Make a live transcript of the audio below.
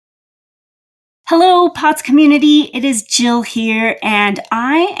Hello, POTS community. It is Jill here, and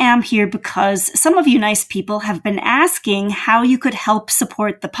I am here because some of you nice people have been asking how you could help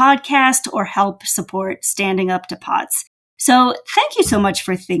support the podcast or help support Standing Up to POTS. So thank you so much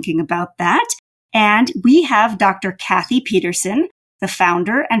for thinking about that. And we have Dr. Kathy Peterson, the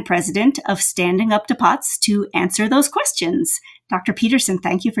founder and president of Standing Up to POTS, to answer those questions. Dr. Peterson,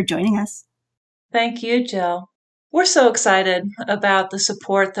 thank you for joining us. Thank you, Jill. We're so excited about the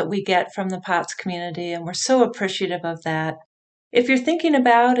support that we get from the POTS community, and we're so appreciative of that. If you're thinking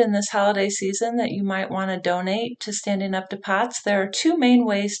about in this holiday season that you might want to donate to Standing Up to POTS, there are two main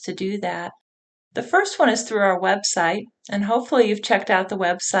ways to do that. The first one is through our website, and hopefully you've checked out the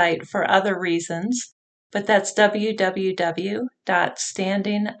website for other reasons, but that's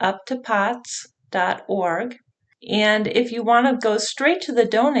www.standinguptopots.org. And if you want to go straight to the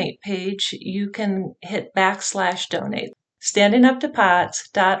donate page, you can hit /donate,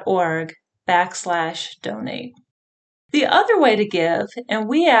 standinguptopots.org/donate. The other way to give, and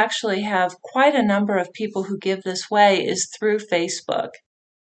we actually have quite a number of people who give this way, is through Facebook.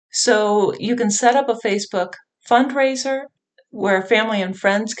 So you can set up a Facebook fundraiser where family and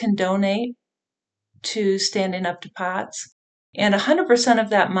friends can donate to Standing Up to POTS. And 100% of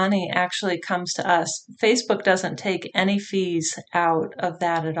that money actually comes to us. Facebook doesn't take any fees out of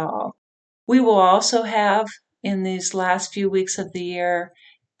that at all. We will also have, in these last few weeks of the year,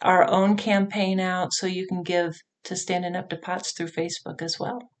 our own campaign out, so you can give to Standing Up to POTS through Facebook as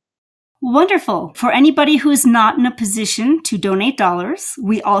well. Wonderful. For anybody who's not in a position to donate dollars,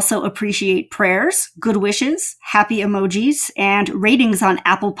 we also appreciate prayers, good wishes, happy emojis, and ratings on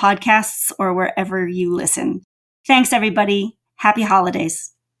Apple Podcasts or wherever you listen. Thanks, everybody. Happy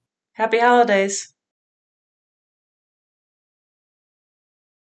holidays. Happy holidays.